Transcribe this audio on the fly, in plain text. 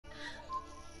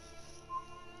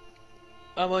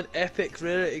I'm on epic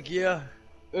rarity gear.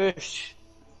 Oosh.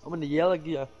 I'm on the yellow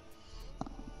gear.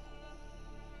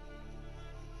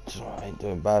 I ain't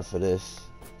doing bad for this.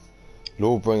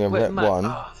 Lawbringer Rep Matt. 1,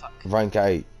 Oh, rank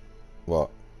 8. What?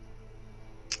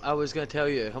 I was going to tell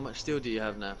you, how much steel do you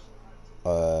have now?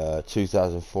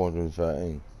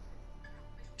 2,413.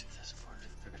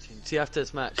 2,413. See, after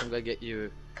this match, I'm going to get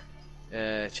you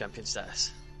champion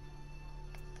status.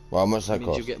 Well, how much that means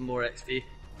cost? You get more XP.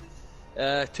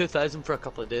 2,000 for a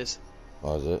couple of days.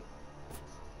 Oh, is it?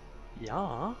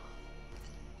 Yeah.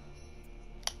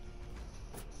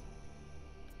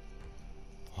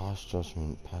 Harsh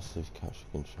judgment, passive capture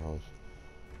controls,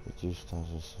 reduce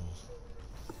stance.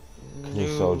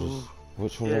 New soldiers.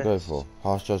 Which one do I go for?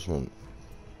 Harsh judgment.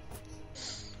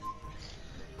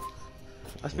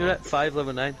 That's me at 5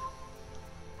 level 9.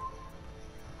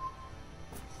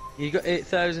 You got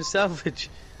 8,000 salvage.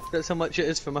 That's how much it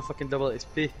is for my fucking double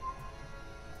XP.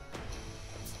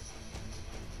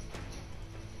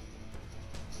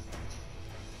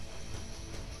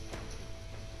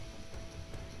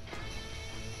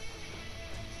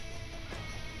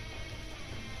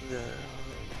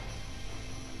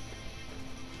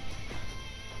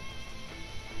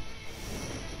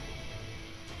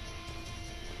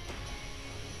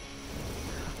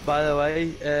 By the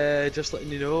way, just letting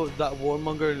you know, that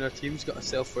warmonger in our team's got a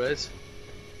self-res.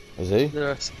 Is he?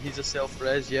 He's a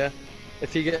self-res, yeah.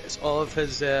 If he gets all of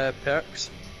his perks,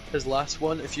 his last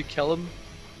one, if you kill him,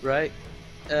 right?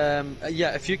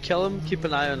 Yeah, if you kill him, keep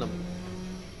an eye on him.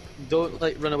 Don't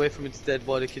like run away from his dead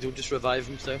body, because he'll just revive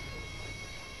himself.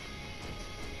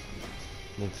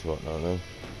 Next what now then?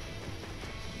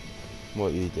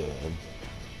 What are you doing?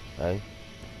 Hey?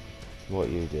 What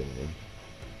are you doing?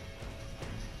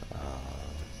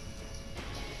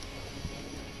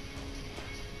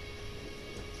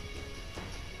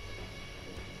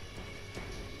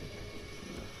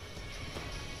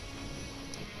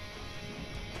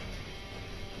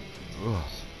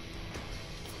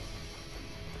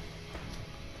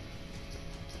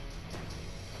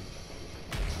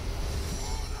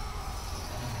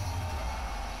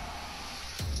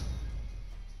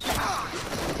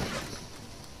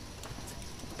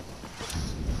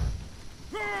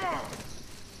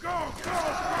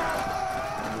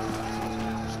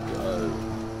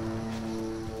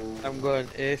 I'm going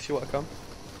A if you want to come.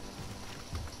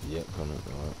 Yep, coming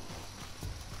right.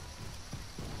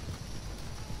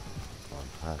 I'm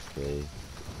past B.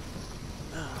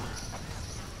 I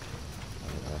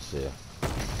see ya.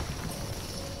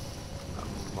 I'm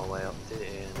on my way up to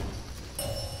A.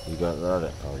 You got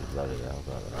that? Oh, bloody hell,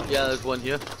 got that. Yeah, there's one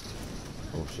here.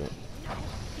 Oh shit.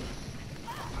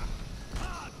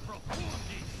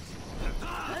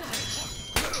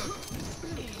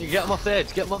 You get him off the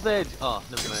edge, get him off the edge. Oh,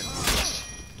 never mind.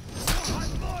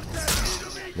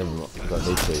 Never mind, got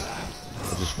need to. I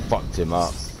just fucked him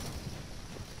up.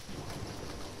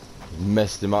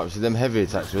 Messed him up. See them heavy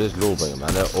attacks with this Lawbringer,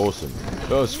 man, they're awesome.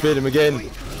 Oh, speared him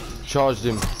again. Charged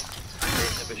him.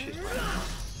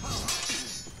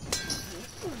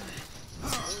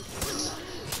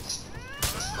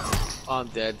 Oh, I'm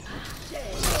dead.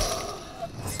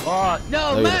 Oh,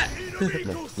 no, Matt!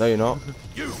 No, you're not.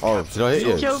 Oh, did I hit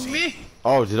you? You killed me!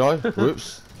 Oh, did I?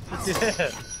 Whoops.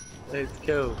 Yeah. Let's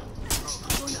go.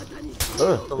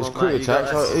 It's quick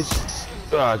attacks.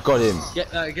 Got him.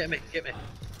 Get me.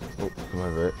 Oh, come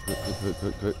over it.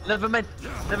 Quick. Never mind.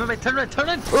 Turn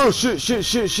around. Oh, shit. You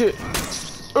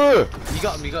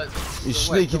got him. You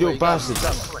sneaky little bastard.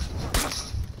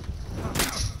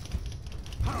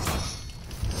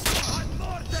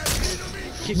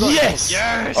 Yes!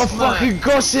 I fucking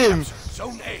got him!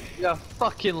 You're a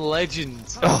fucking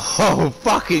legend. Oh,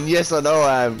 fucking yes, I know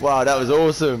I am. Wow, that was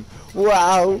awesome.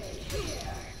 Wow.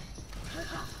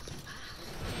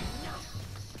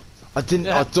 I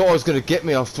thought I was gonna get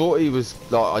me. I thought he was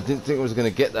like, I didn't think I was gonna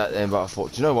get that then, but I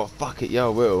thought, do you know what? Fuck it, yeah, I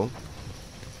will.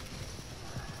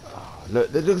 Oh,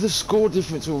 look at the score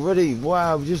difference already.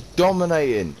 Wow, we're just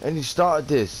dominating, and he started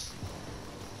this.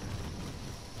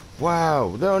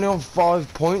 Wow, they're only on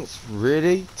 5 points.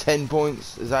 Really? 10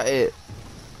 points? Is that it?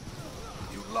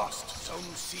 You lost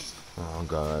Zone C. Oh, I'm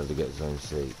going over to get Zone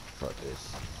C. Fuck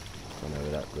this. Going over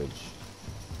that bridge.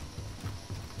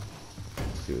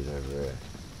 Let's see what's over here.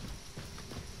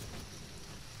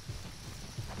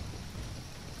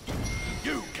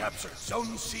 You captured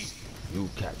Zone C. You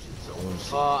captured Zone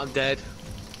C. Oh, I'm dead.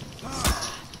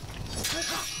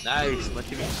 Nice, my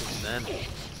teammate's man.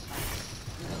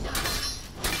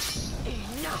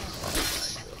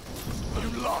 You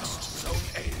lost Zone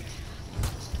A.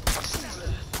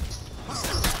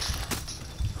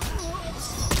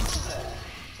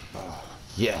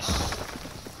 Yes.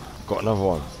 Got another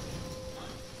one.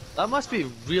 That must be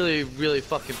really, really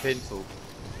fucking painful.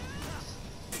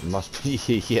 It must be.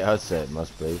 Yeah, I'd say it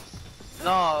must be.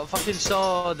 No, I fucking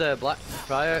saw the Black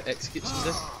Friar execute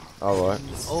something. Alright.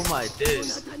 Oh my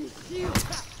days.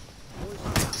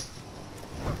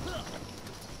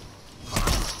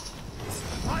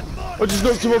 I just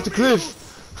knocked him off the cliff!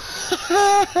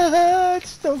 I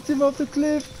just knocked him off the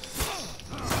cliff!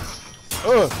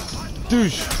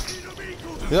 Douche!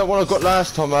 You know that one I got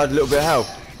last time I had a little bit of health?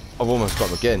 I've almost got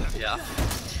him again. Yeah.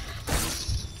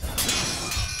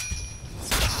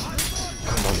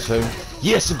 Come on, team.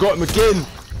 Yes, I got him again!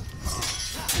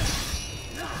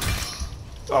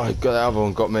 Oh, he got that other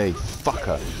one, got me.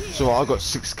 Fucker. So I got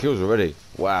 6 kills already.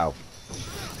 Wow.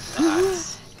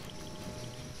 Nice.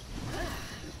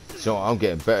 So I'm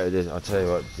getting better at this. I'll tell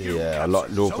you what, yeah, I like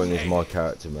Lawbring is my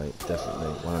character, mate.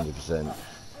 Definitely, 100%.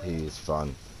 He is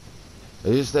fun.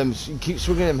 It's just them, you keep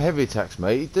swinging them heavy attacks,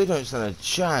 mate. They don't stand a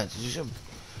chance. It's just,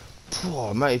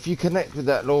 poor mate, if you connect with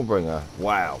that Lawbringer,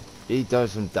 wow. He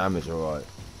does some damage, alright.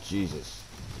 Jesus.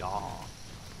 Yeah.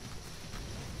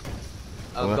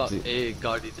 I've got a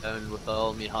guarded down with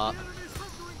all me heart.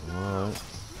 Alright.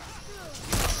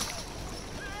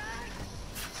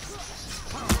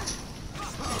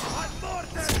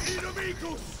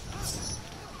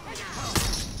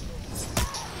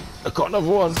 I got another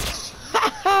one.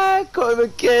 Got him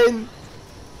again.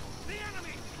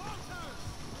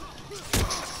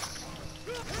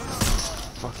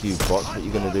 Fuck you, bots. What are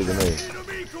you gonna do to me?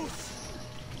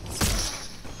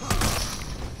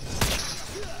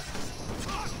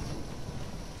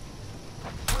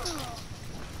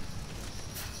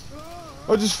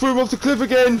 I just threw him off the cliff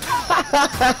again.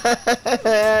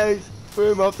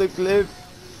 Threw him off the cliff.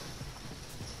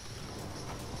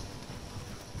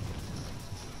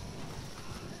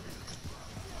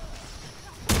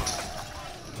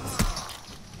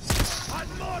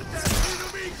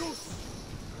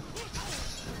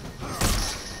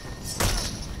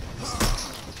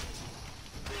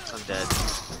 I'm dead.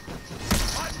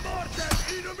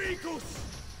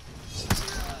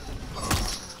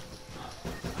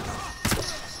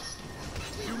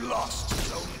 You lost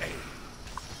Zone A.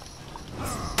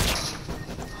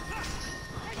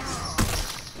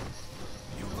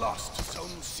 You lost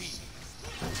Zone C.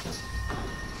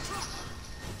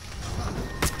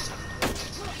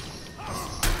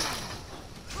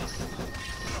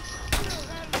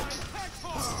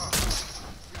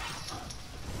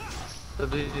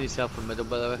 Somebody needs yourself in the middle,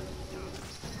 by the way.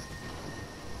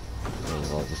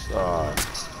 Oh,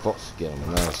 bots get on my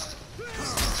nerves.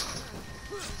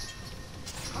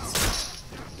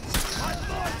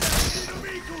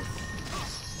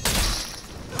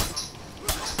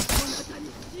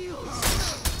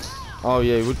 Oh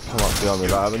yeah, you would come up behind me like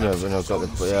that, wouldn't you? When I got the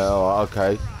yeah, oh,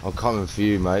 okay. I'm coming for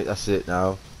you, mate. That's it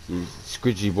now. You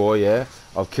squidgy boy, yeah.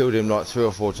 I've killed him like 3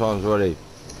 or 4 times already.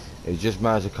 He just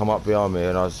managed to come up behind me,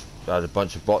 and I had a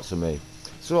bunch of bots on me.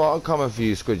 So I'm coming for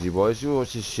you, squidgy boys. You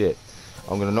watch this shit.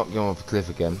 I'm gonna knock you off the cliff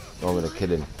again. Or I'm gonna kill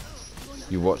him.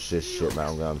 You watch this shit, man.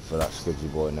 I'm going for that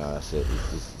squidgy boy now. That's it.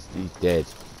 He's dead.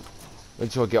 Wait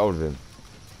till I get hold of him.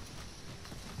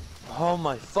 Oh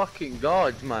my fucking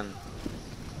god, man.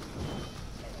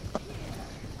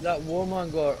 That woman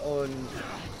got on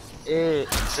A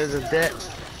is a debt.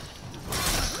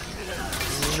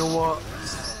 You know what?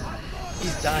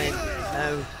 He's dying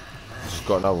now. Just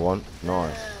got another one.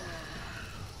 Nice.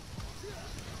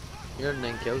 You're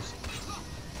 9 kills.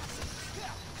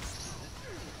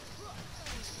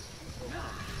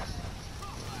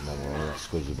 Another one. That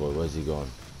squidgy boy. Where's he gone?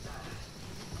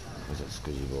 Where's that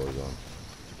squidgy boy gone?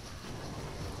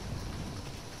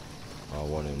 I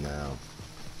want him now.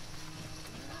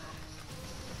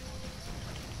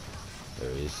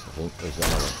 There he is, I think. Where's that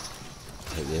other one?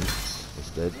 Take him.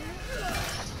 He's dead.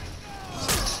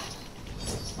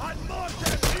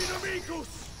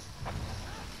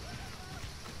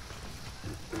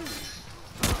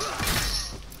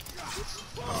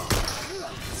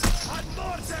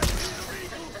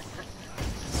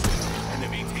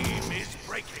 Enemy team is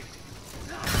breaking.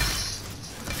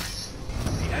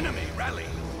 The enemy rally.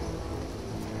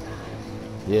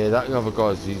 Yeah, that other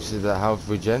guy's, you see that health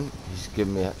regen? He's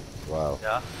giving me, wow.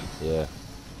 Yeah. Yeah.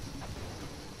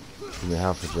 Give me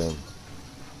health regen.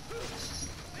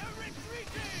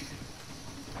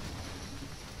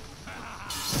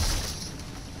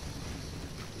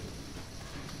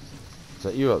 Is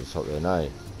that you up the top there, no?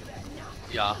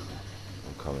 Yeah.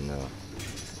 I'm coming now.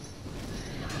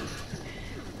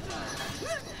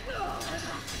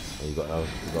 Oh, you got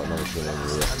another thing on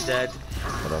you. I'm dead.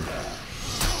 Hold on.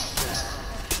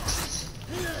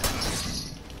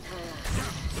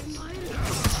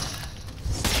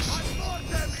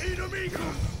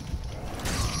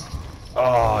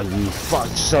 Oh, you fuck!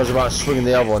 So I was about swinging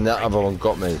the other one. That other one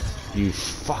got me. You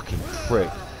fucking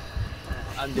prick.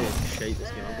 I'm doing shit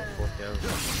this game. I've got 40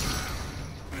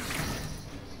 hours.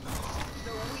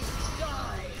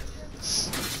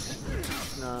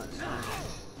 No, it's fine.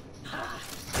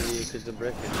 Because they're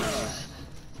breaking.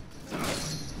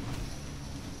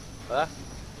 What?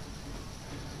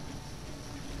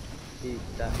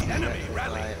 That's The enemy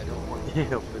rally. I don't want you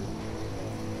helping.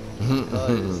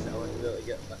 Because I want to be able to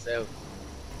get myself.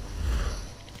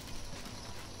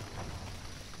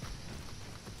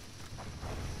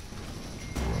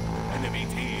 Enemy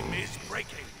team is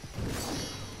breaking.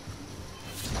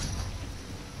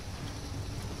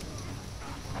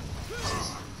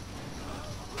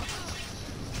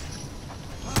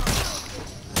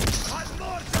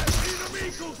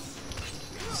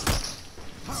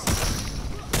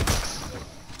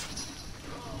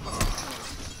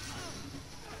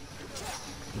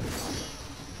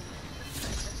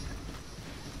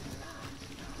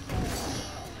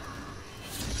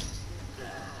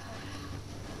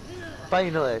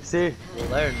 Finally, see?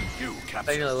 Learned. You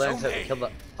captured Finally learned how Zone to A. kill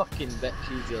that fucking bitch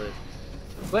easily.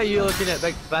 What are you looking at,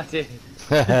 big fatty?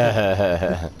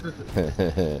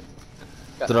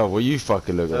 Don't know what you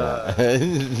fucking looking at. I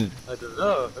don't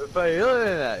know. What are you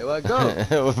looking at? You wanna go?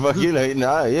 What the fuck you looking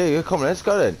at? Yeah, you're coming. Let's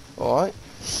go then. Alright.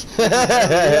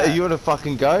 You wanna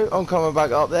fucking go? I'm coming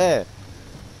back up there.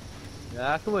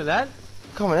 Yeah, come on then.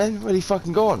 Come on then. Where you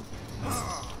fucking gone?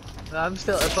 I'm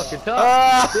still at the fucking top.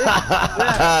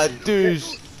 Ah,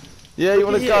 douche. Yeah, you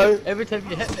wanna go? Every time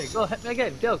you hit me, go hit me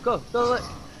again. Go, look.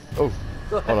 Oh,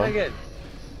 Go hit hold me on. again.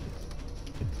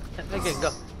 Hit me again, go.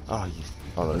 Oh, you.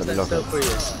 Hold on, let me Stand look still it. for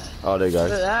you. Oh, there you Look at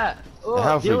go. that. Oh, The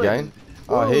health healing. regain.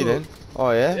 Oh, Ooh. healing.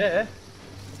 Oh, yeah. Yeah.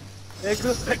 Yeah,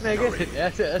 go hit me again. Yeah,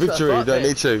 that's it. That's Victory, what I you thought, don't mate.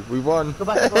 need to. We won. Go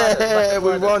back to the ladder, go back to the We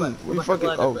ladder, won. go We back to the fucking.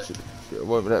 ladder, Oh, but- shit. It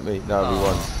won't let me. No, we Oh.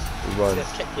 won. We won.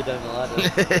 Just kick you down the ladder.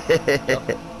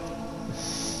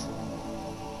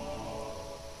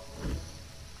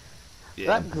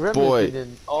 That Grim Boy. has been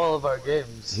in all of our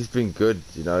games. He's been good,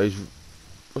 you know. He's.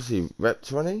 What's he? Rep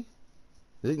 20?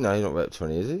 Is he? No, he's not rep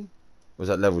 20, is he? Or was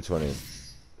that level 20? I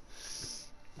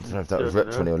don't know if that was Don't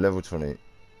rep know. 20 or level 20.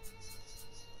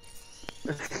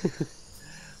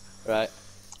 Right.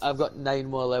 I've got 9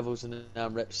 more levels and now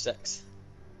I'm rep 6.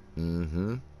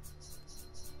 Mm-hmm.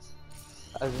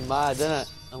 That's mad, isn't it?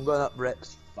 I'm going up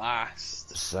reps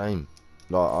fast. Same.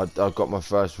 Like, I got my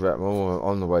first rep. I'm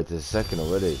on the way to the second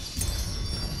already. Nice.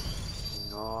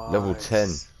 Level 10,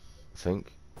 I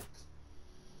think.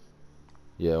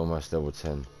 Yeah, almost level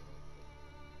 10.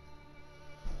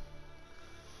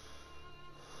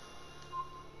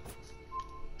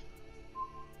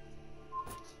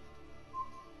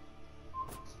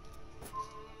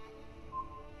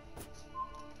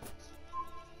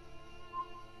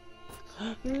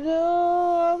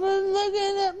 No, I've been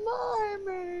looking at my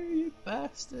armor, you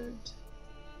bastard.